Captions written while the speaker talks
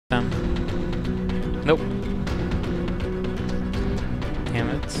Nope. Damn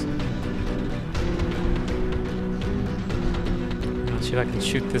it. Let's see if I can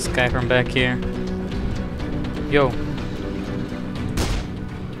shoot this guy from back here. Yo.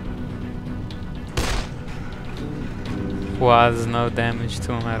 Wow, there's no damage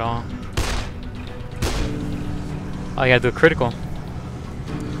to him at all. Oh, you gotta do a critical.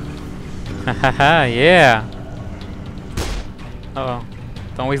 Hahaha, yeah! Uh oh.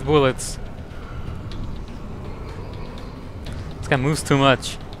 Don't waste bullets. This guy moves too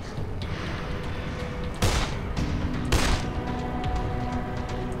much.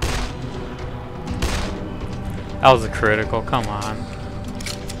 That was a critical, come on.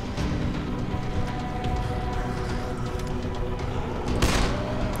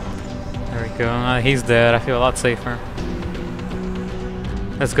 There we go. He's dead. I feel a lot safer.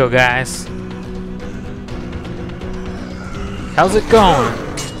 Let's go, guys. How's it going?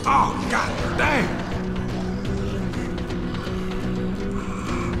 Oh, god damn!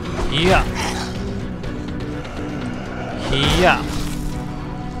 Yeah. Yeah.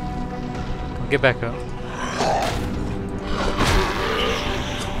 Get back up.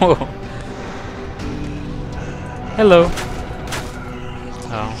 Whoa. Hello.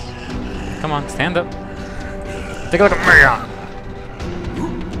 Oh. Come on, stand up. Take a look at me.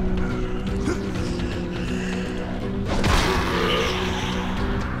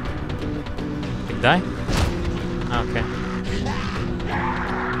 Die? Okay.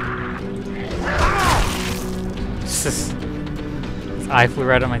 His eye flew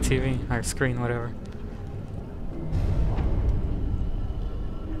right on my TV, or screen, whatever.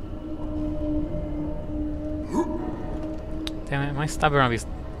 Damn it,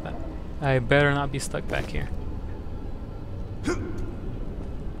 I better not be stuck back here.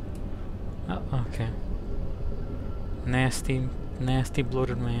 Oh, okay. Nasty, nasty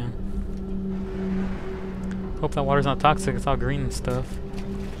bloated man. Hope that water's not toxic, it's all green and stuff.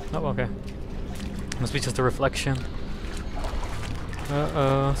 Oh, okay. Must be just a reflection.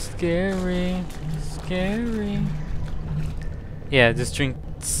 Uh-oh, scary, scary. Yeah, just drink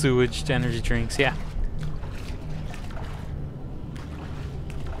sewage energy drinks, yeah.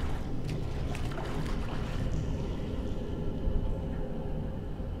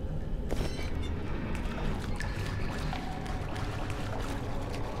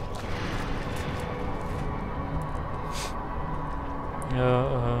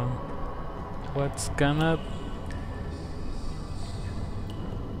 Uh-oh. What's gonna...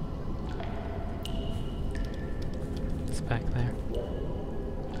 It's back there.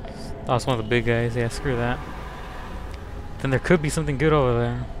 Oh, it's one of the big guys. Yeah, screw that. Then there could be something good over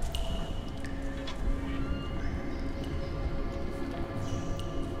there.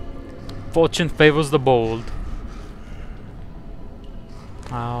 Fortune favors the bold.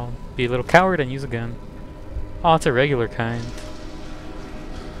 I'll be a little coward and use a gun. Oh, it's a regular kind.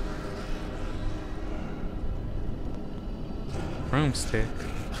 Broomstick.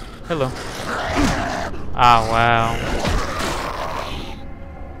 Hello. Ah, wow.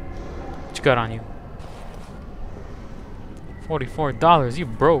 What you got on you? $44. You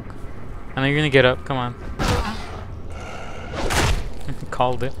broke. I know you're gonna get up. Come on.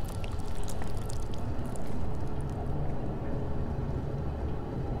 Called it.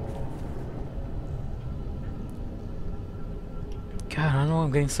 God, I don't know why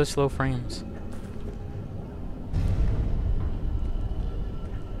I'm getting such low frames.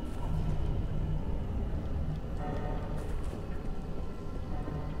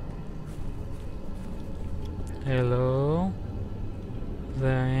 Hello? Is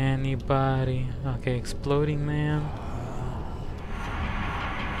there anybody? Okay, exploding man.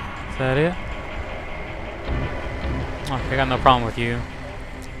 Is that it? Okay, I got no problem with you.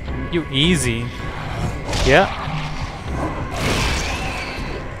 You easy. Yep.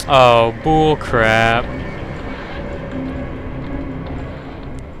 Oh, bull crap.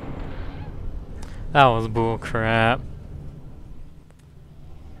 That was bull crap.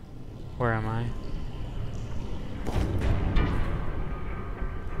 Where am I?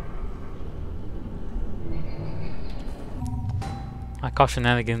 I caught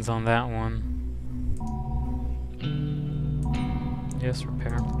shenanigans on that one. Yes,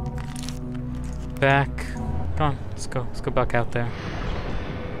 repair. Back. Come on, let's go. Let's go back out there.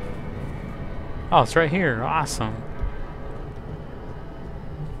 Oh, it's right here. Awesome.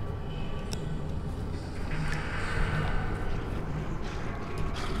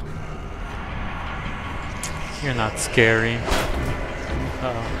 You're not scary.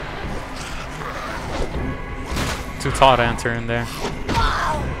 Uh-oh. Too tall to enter in there.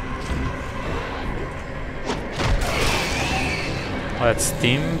 Oh, that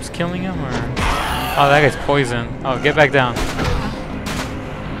steam's killing him, or? Oh, that guy's poison. Oh, get back down.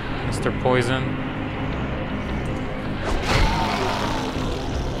 Mr. Poison.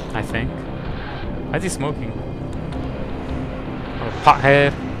 I think. Why is he smoking? Oh,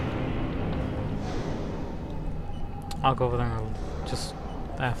 pothead. I'll go over there just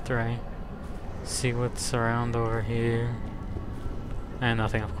after I see what's around over here. And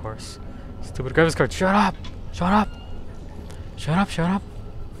nothing, of course. Stupid graphics card. Shut up! Shut up! Shut up, shut up!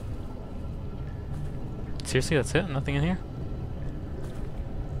 Seriously, that's it? Nothing in here?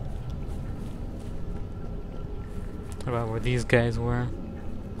 What about where these guys were?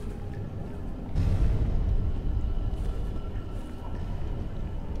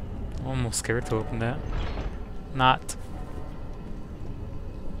 I'm almost scared to open that. Not.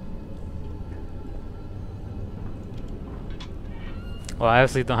 Well, I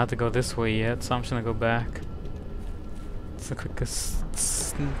obviously don't have to go this way yet, so I'm just gonna go back. It's the quickest,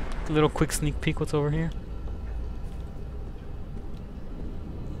 little quick sneak peek what's over here.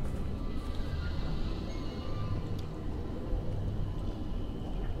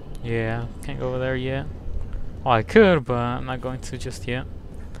 Yeah, can't go over there yet. Well, I could, but I'm not going to just yet.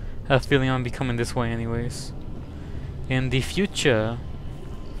 I have a feeling I'm gonna be coming this way anyways. In the future.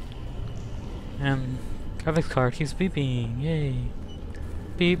 And graphics card keeps beeping. Yay.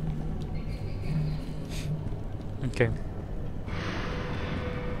 Beep. Okay.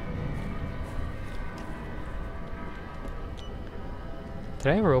 Did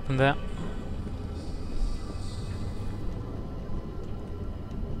I ever open that?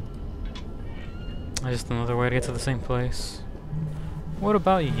 Just another way to get to the same place. What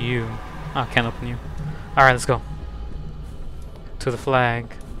about you? Oh, I can't open you. Alright, let's go. To the flag.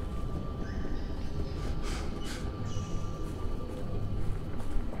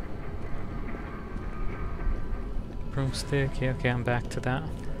 Broomstick. Yeah, okay, I'm back to that.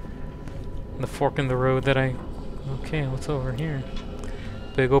 The fork in the road that I... Okay, what's over here?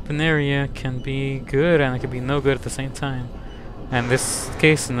 Big open area can be good and it can be no good at the same time. And this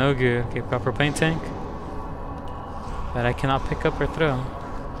case, no good. Okay, proper propane tank that I cannot pick up or throw.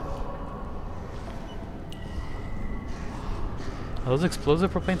 Are those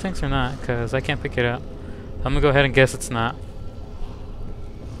explosive propane tanks or not? Because I can't pick it up. I'm gonna go ahead and guess it's not.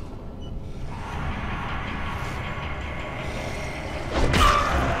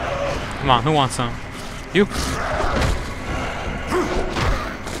 Come on, who wants some? You?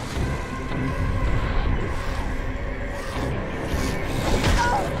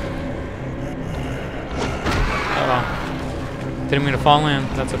 Didn't mean to fall in.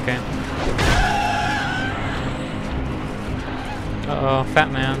 That's okay. Uh-oh, fat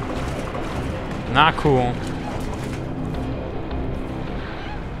man. Not cool.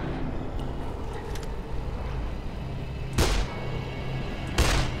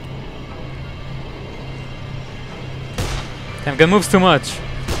 Damn, gun moves too much.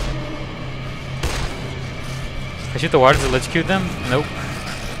 I shoot the water to electrocute them? Nope.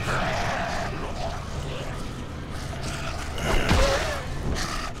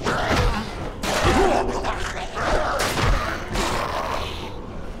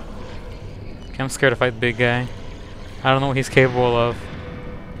 I'm scared to fight the big guy. I don't know what he's capable of.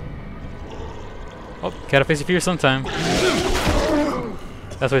 Oh, gotta face your fear sometime.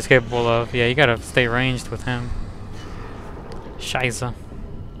 That's what he's capable of. Yeah, you gotta stay ranged with him. Scheiße.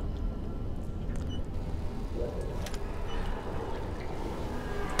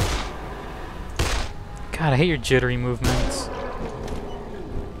 God, I hate your jittery movements.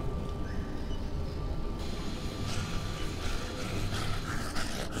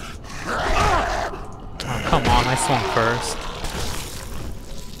 Come on, I swung first.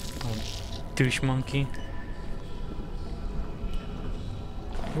 Oh, douche monkey.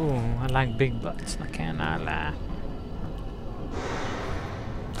 Ooh, I like big butts, I cannot lie.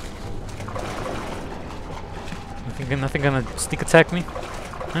 Nothing gonna sneak attack me?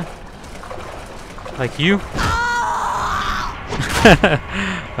 Huh? Like you? Oh,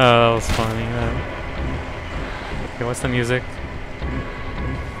 that was funny. Okay, what's the music?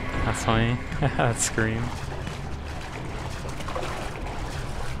 That's funny. That scream.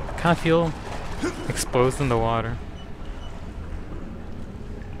 Kind of feel exposed in the water.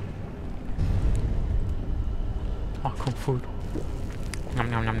 Oh, cool food. Nom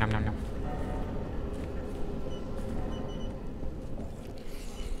nom nom nom nom nom.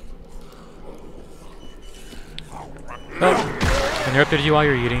 Oh, I interrupted you while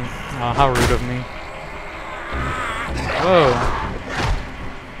you're eating. Oh, how rude of me. Whoa.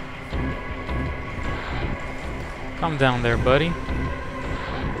 Calm down there, buddy.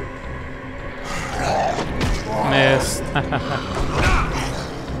 Missed.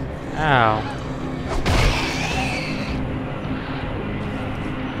 Ow.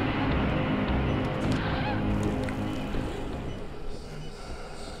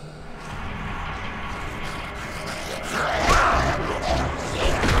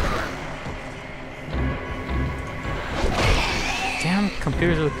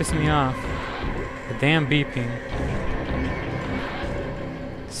 computer's really pissing me off. The damn beeping.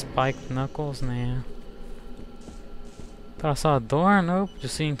 Spiked knuckles? Nah. Thought I saw a door? Nope,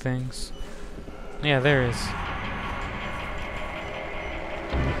 just seeing things. Yeah, there is.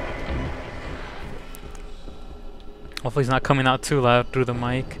 Hopefully he's not coming out too loud through the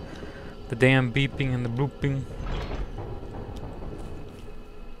mic. The damn beeping and the blooping.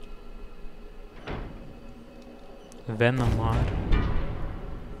 Venom mod.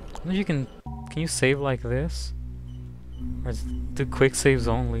 I wonder if you can you save like this? Or do quick saves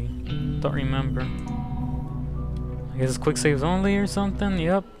only? Don't remember. I guess it's quick saves only or something?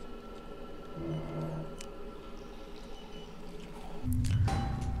 Yep.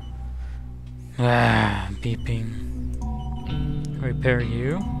 Ah, beeping. Repair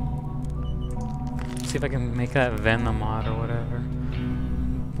you. See if I can make that Venom mod or whatever.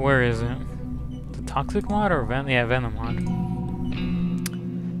 Where is it? The toxic mod or Venom? Yeah, Venom mod.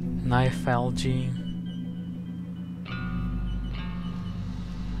 Knife algae.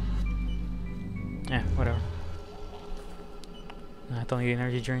 Yeah, whatever. I don't need an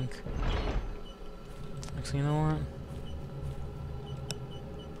energy drink. Actually, you know what?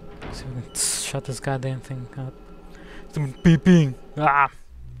 Let's see if we can shut this goddamn thing up. It's beeping. Ah.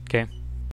 Okay.